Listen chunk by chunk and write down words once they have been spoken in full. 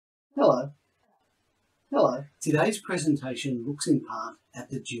Hello. Today's presentation looks in part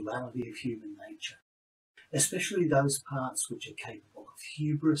at the duality of human nature, especially those parts which are capable of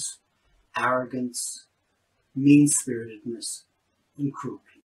hubris, arrogance, mean-spiritedness, and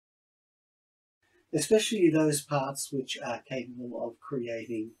cruelty. Especially those parts which are capable of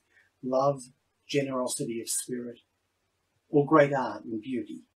creating love, generosity of spirit, or great art and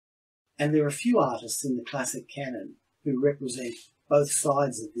beauty. And there are few artists in the classic canon who represent both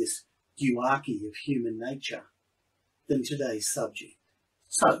sides of this duarchy of human nature than today's subject.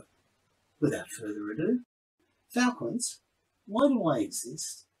 So, without further ado, Falcons, why do I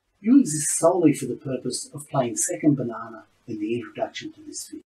exist? You exist solely for the purpose of playing second banana in the introduction to this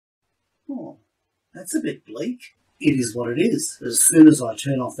video. Oh, that's a bit bleak. It is what it is. As soon as I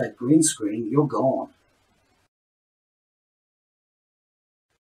turn off that green screen, you're gone.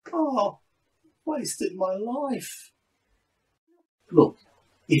 Oh, wasted my life. Look,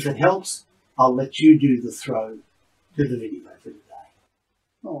 if it helps, I'll let you do the throw to the video for today.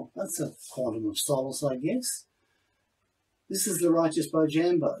 Oh, that's a quantum of solace, I guess. This is the righteous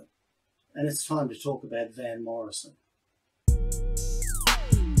Bojambo, and it's time to talk about Van Morrison.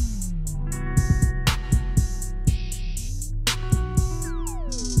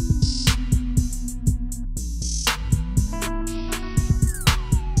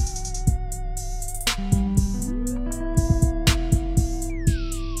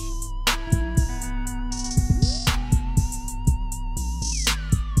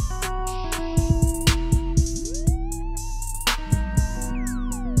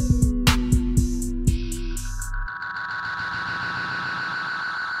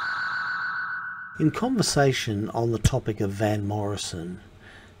 In conversation on the topic of Van Morrison,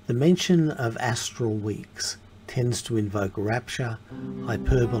 the mention of astral weeks tends to invoke rapture,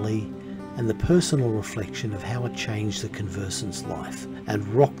 hyperbole, and the personal reflection of how it changed the conversant's life and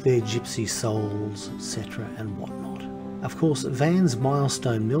rocked their gypsy souls, etc. and whatnot. Of course, Van's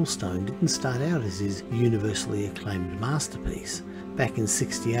milestone Millstone didn't start out as his universally acclaimed masterpiece. Back in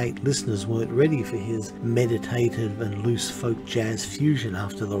 '68, listeners weren't ready for his meditative and loose folk jazz fusion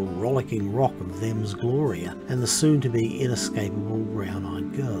after the rollicking rock of Them's Gloria and the soon-to-be inescapable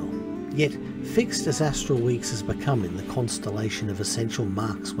Brown-Eyed Girl. Yet, fixed as Astral Weeks has become in the constellation of essential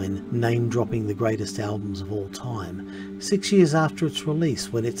marks when name-dropping the greatest albums of all time, 6 years after its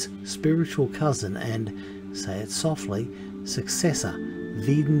release, when its spiritual cousin and, say it softly, successor,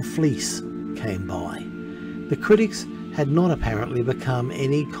 Veedon Fleece, came by, the critics had not apparently become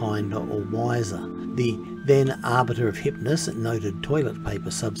any kinder or wiser. The then arbiter of hipness, noted toilet paper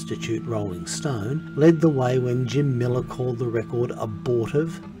substitute Rolling Stone, led the way when Jim Miller called the record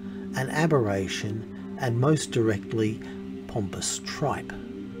abortive, an aberration, and most directly, pompous tripe.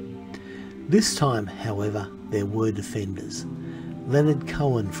 This time, however, there were defenders. Leonard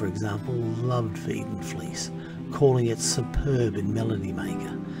Cohen, for example, loved Veedon Fleece, calling it superb in Melody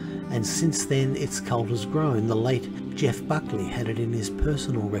Maker. And since then its cult has grown. The late Jeff Buckley had it in his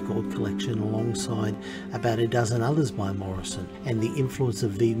personal record collection alongside about a dozen others by Morrison, and the influence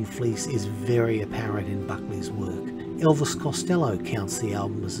of Veedon Fleece is very apparent in Buckley's work. Elvis Costello counts the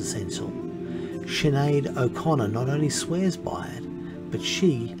album as essential. Sinead O'Connor not only swears by it, but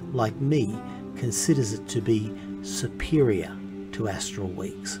she, like me, considers it to be superior to Astral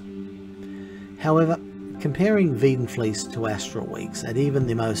Weeks. However, comparing Veedon Fleece to Astral Weeks at even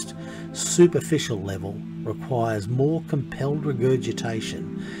the most superficial level requires more compelled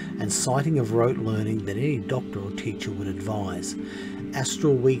regurgitation and citing of rote learning than any doctor or teacher would advise.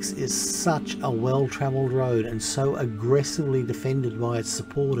 Astral Weeks is such a well-travelled road and so aggressively defended by its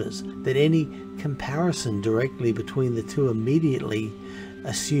supporters that any comparison directly between the two immediately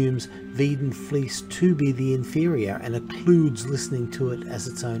assumes Veedon Fleece to be the inferior and occludes listening to it as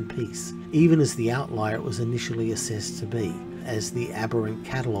its own piece, even as the outlier it was initially assessed to be, as the aberrant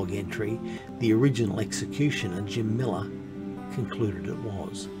catalogue entry, the original executioner Jim Miller, concluded it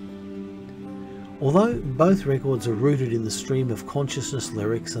was. Although both records are rooted in the stream of consciousness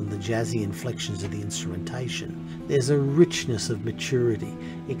lyrics and the jazzy inflections of the instrumentation, there's a richness of maturity,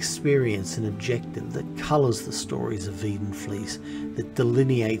 experience and objective that colours the stories of Veedon Fleece, that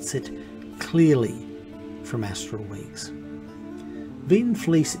delineates it clearly from Astral Weeks. Veedon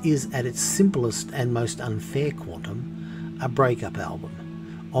Fleece is at its simplest and most unfair quantum a breakup album,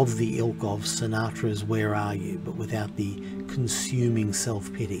 of the ilk of Sinatra's Where Are You, but without the consuming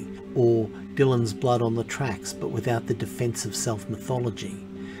self-pity, or Dylan's Blood on the Tracks, but without the defensive self-mythology.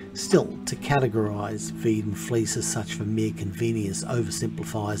 Still, to categorise Veedon Fleece as such for mere convenience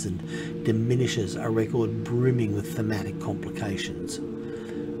oversimplifies and diminishes a record brimming with thematic complications.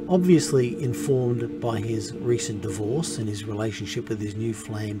 Obviously informed by his recent divorce and his relationship with his new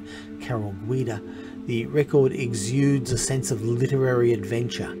flame, Carol Guida, the record exudes a sense of literary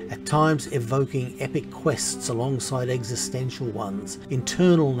adventure, at times evoking epic quests alongside existential ones,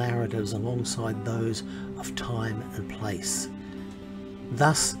 internal narratives alongside those of time and place.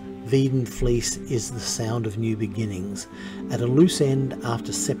 Thus, Veedon Fleece is the sound of new beginnings. At a loose end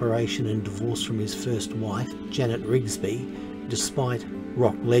after separation and divorce from his first wife, Janet Rigsby, despite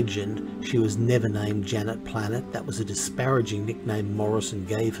rock legend she was never named Janet Planet. That was a disparaging nickname Morrison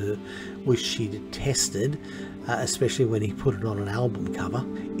gave her, which she detested, especially when he put it on an album cover.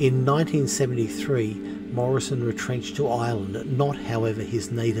 In 1973, Morrison retrenched to Ireland, not however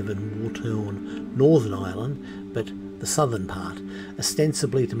his native and war-torn Northern Ireland, but the southern part,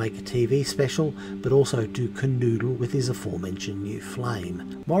 ostensibly to make a TV special, but also to canoodle with his aforementioned new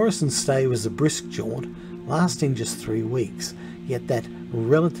flame. Morrison's stay was a brisk jaunt, lasting just 3 weeks, yet that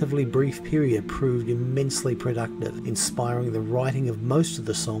relatively brief period proved immensely productive, inspiring the writing of most of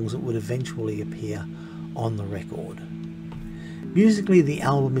the songs that would eventually appear on the record. Musically, the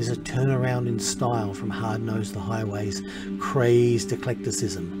album is a turnaround in style from Hard Knows the Highway's crazed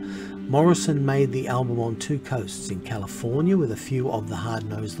eclecticism. Morrison made the album on 2 coasts, in California with a few of the Hard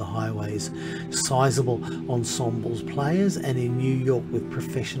Knows the Highway's sizable ensembles players, and in New York with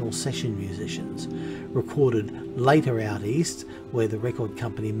professional session musicians. Recorded later out east, where the record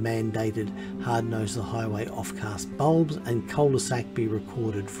company mandated Hard Knows the Highway off-cast bulbs and Cul-de-sac be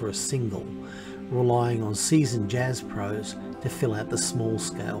recorded for a single, relying on seasoned jazz pros to fill out the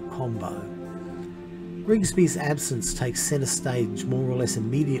small-scale combo. Rigsby's absence takes centre stage more or less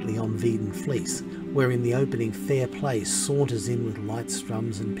immediately on Veedon Fleece, where in the opening Fair Play saunters in with light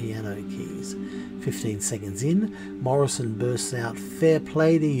strums and piano keys. 15 seconds in, Morrison bursts out, "Fair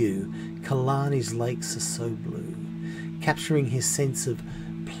play to you, Killarney's lakes are so blue," capturing his sense of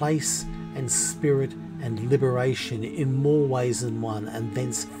place and spirit and liberation in more ways than one, and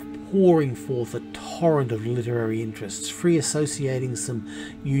thence pouring forth a torrent of literary interests, free associating some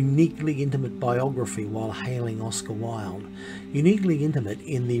uniquely intimate biography while hailing Oscar Wilde. Uniquely intimate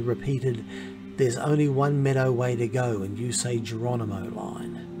in the repeated "there's only one meadow way to go and you say Geronimo"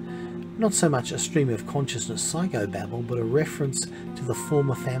 line. Not so much a stream of consciousness psychobabble, but a reference to the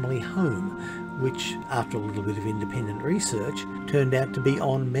former family home, which, after a little bit of independent research, turned out to be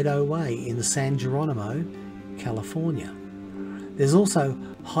on Meadow Way in San Geronimo, California. There's also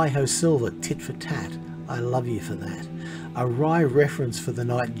Hi-Ho Silver, Tit for Tat, I Love You for That, a wry reference for the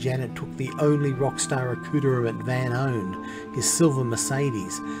night Janet took the only rock star accoutrement Van owned, his silver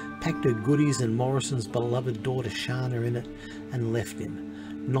Mercedes, packed her goodies and Morrison's beloved daughter Shana in it, and left him,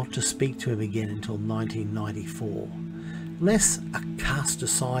 not to speak to him again until 1994. Less a cast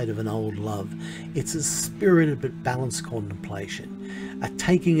aside of an old love, it's a spirited but balanced contemplation, a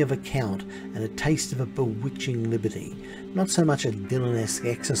taking of account and a taste of a bewitching liberty. Not so much a Dylan-esque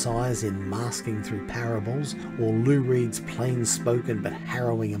exercise in masking through parables, or Lou Reed's plain-spoken but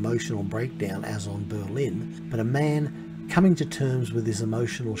harrowing emotional breakdown as on Berlin, but a man coming to terms with his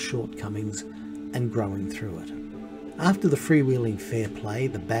emotional shortcomings and growing through it. After the freewheeling Fair Play,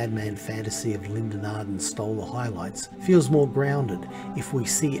 the badman fantasy of Lyndon Arden stole the highlights, feels more grounded if we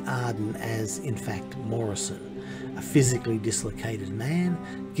see Arden as, in fact, Morrison, a physically dislocated man,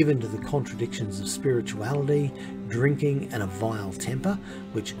 given to the contradictions of spirituality, drinking and a vile temper,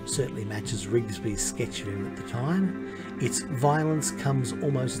 which certainly matches Rigsby's sketch of him at the time. Its violence comes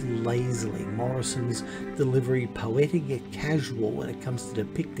almost lazily, Morrison's delivery poetic yet casual when it comes to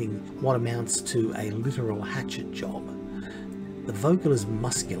depicting what amounts to a literal hatchet job. The vocal is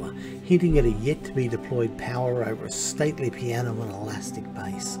muscular, hinting at a yet-to-be-deployed power over a stately piano and elastic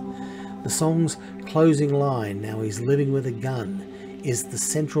bass. The song's closing line, "Now he's living with a gun," is the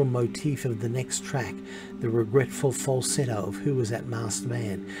central motif of the next track, the regretful falsetto of "Who Was That Masked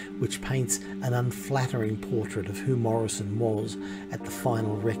Man," which paints an unflattering portrait of who Morrison was at the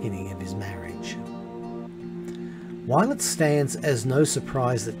final reckoning of his marriage. While it stands as no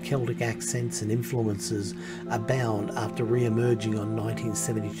surprise that Celtic accents and influences abound after re-emerging on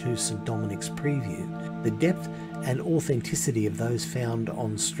 1972 St Dominic's Preview, the depth and authenticity of those found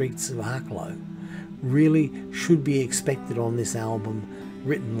on Streets of Arklow really should be expected on this album,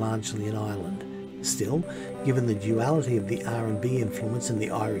 written largely in Ireland. Still, given the duality of the R&B influence and the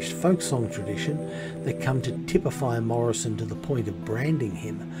Irish folk song tradition that come to typify Morrison to the point of branding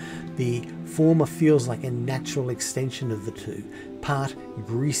him, the former feels like a natural extension of the two, part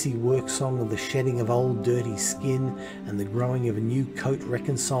greasy work song of the shedding of old dirty skin and the growing of a new coat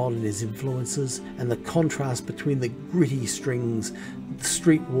reconciled in his influences, and the contrast between the gritty strings,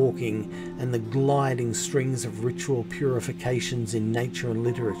 street walking and the gliding strings of ritual purifications in nature and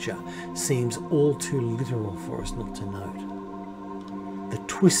literature seems all too literal for us not to note. The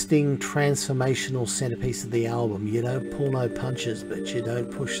twisting, transformational centerpiece of the album, You Don't Pull No Punches But You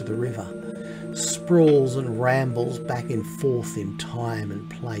Don't Push the River, sprawls and rambles back and forth in time and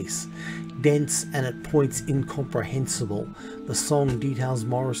place. Dense and at points incomprehensible, the song details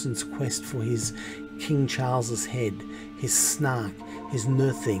Morrison's quest for his King Charles's head, his snark, his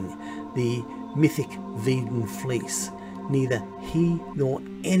nurthing, the mythic Veedon Fleece. Neither he nor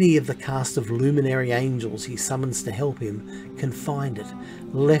any of the cast of luminary angels he summons to help him can find it,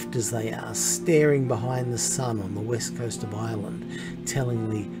 left as they are, staring behind the sun on the west coast of Ireland,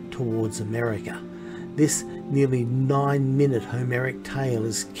 tellingly towards America. This nearly 9-minute Homeric tale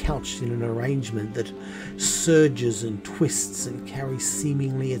is couched in an arrangement that surges and twists and carries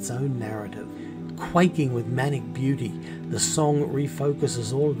seemingly its own narrative. Quaking with manic beauty, the song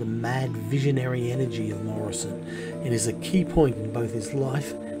refocuses all of the mad visionary energy of Morrison and is a key point in both his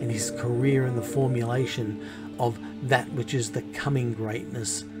life and his career in the formulation of that which is the coming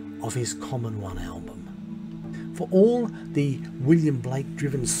greatness of his Common One album. For all the William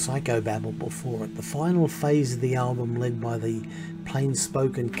Blake-driven psychobabble before it, the final phase of the album, led by the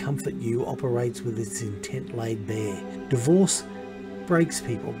plain-spoken Comfort You, operates with its intent laid bare. Divorce breaks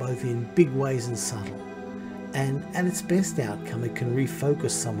people both in big ways and subtle, and at its best outcome it can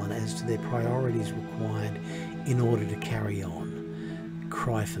refocus someone as to their priorities required in order to carry on.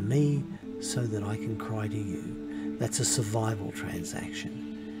 Cry for me so that I can cry to you. That's a survival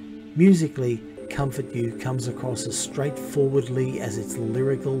transaction. Musically, Comfort You comes across as straightforwardly as its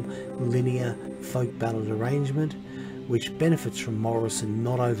lyrical, linear folk ballad arrangement, which benefits from Morrison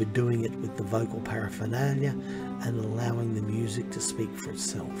not overdoing it with the vocal paraphernalia and allowing the music to speak for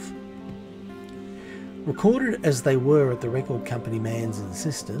itself. Recorded as they were at the record company man's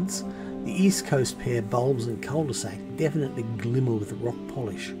insistence, the East Coast pair Bulbs and Cul-de-sac definitely glimmer with rock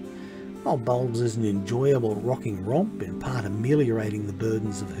polish. While Bulbs is an enjoyable rocking romp, in part ameliorating the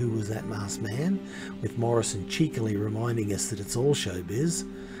burdens of Who Was That Masked Man, with Morrison cheekily reminding us that it's all showbiz,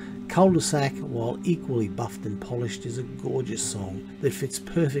 Cul-de-sac, while equally buffed and polished, is a gorgeous song that fits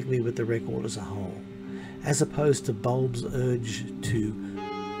perfectly with the record as a whole. As opposed to Bulb's urge to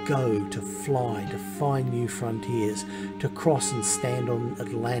go, to fly, to find new frontiers, to cross and stand on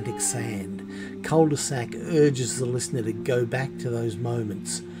Atlantic sand, Cul-de-sac urges the listener to go back to those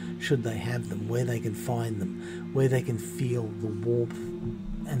moments, should they have them, where they can find them, where they can feel the warmth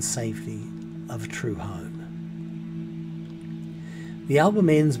and safety of a true home. The album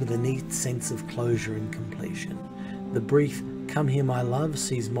ends with a neat sense of closure and completion. The brief Come Here My Love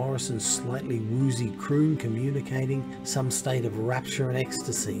sees Morrison's slightly woozy croon communicating some state of rapture and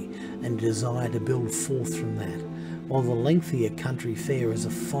ecstasy and desire to build forth from that, while the lengthier Country Fair is a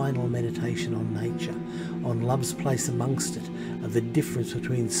final meditation on nature, on love's place amongst it, of the difference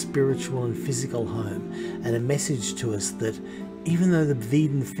between spiritual and physical home, and a message to us that even though the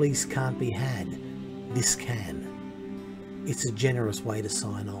Veedon Fleece can't be had, this can. It's a generous way to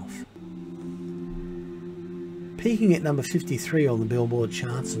sign off. Peaking at number 53 on the Billboard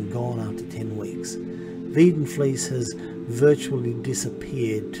charts and gone after 10 weeks, Veedon Fleece has virtually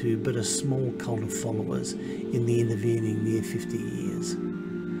disappeared to but a small cult of followers in the intervening near 50 years.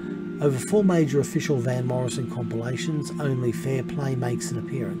 Over 4 major official Van Morrison compilations, only Fair Play makes an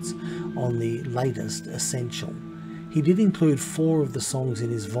appearance on the latest Essential. He did include 4 of the songs in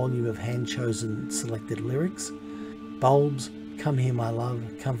his volume of hand-chosen selected lyrics: Bulbs, Come Here My Love,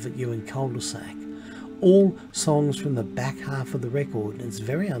 Comfort You and Cul-de-sac. All songs from the back half of the record, and it's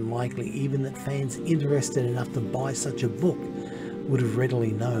very unlikely even that fans interested enough to buy such a book would have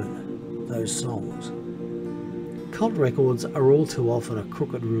readily known those songs. Cult records are all too often a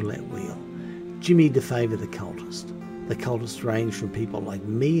crooked roulette wheel. Jimmy defavour the cultist. The cultists range from people like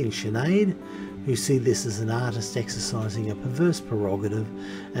me and Sinead, who see this as an artist exercising a perverse prerogative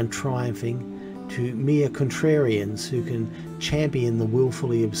and triumphing, to mere contrarians who can champion the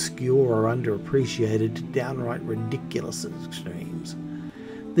willfully obscure or underappreciated to downright ridiculous extremes.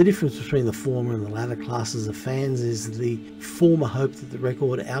 The difference between the former and the latter classes of fans is the former hope that the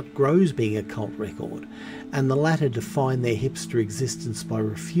record outgrows being a cult record, and the latter define their hipster existence by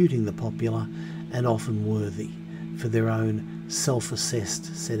refuting the popular and often worthy for their own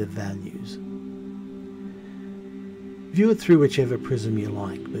self-assessed set of values. View it through whichever prism you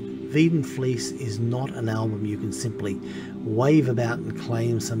like, but Veedon Fleece is not an album you can simply wave about and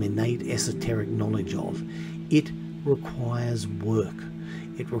claim some innate esoteric knowledge of. It requires work.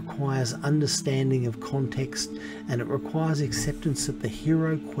 It requires understanding of context, and it requires acceptance that the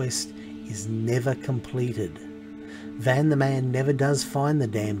hero quest is never completed. Van the man never does find the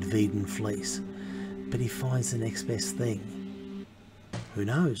damned Veedon Fleece, but he finds the next best thing. Who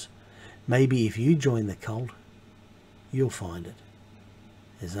knows? Maybe if you join the cult, you'll find it.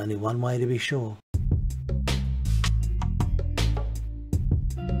 There's only one way to be sure.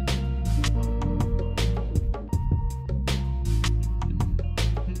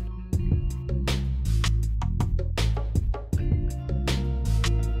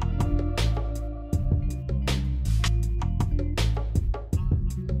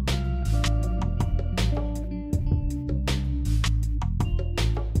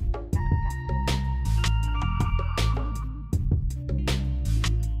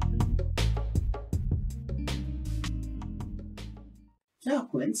 Now,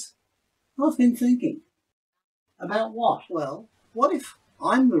 Quince, I've been thinking. About what? Well, what if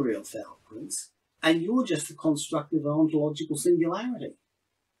I'm the real Foul Quince and you're just the construct of an ontological singularity?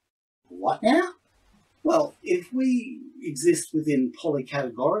 What now? Well, if we exist within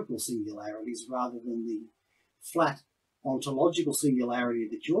polycategorical singularities rather than the flat ontological singularity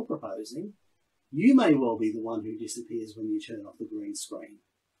that you're proposing, you may well be the one who disappears when you turn off the green screen.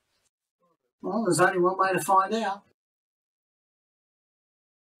 Well, there's only one way to find out.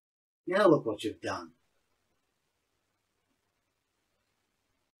 Now look what you've done.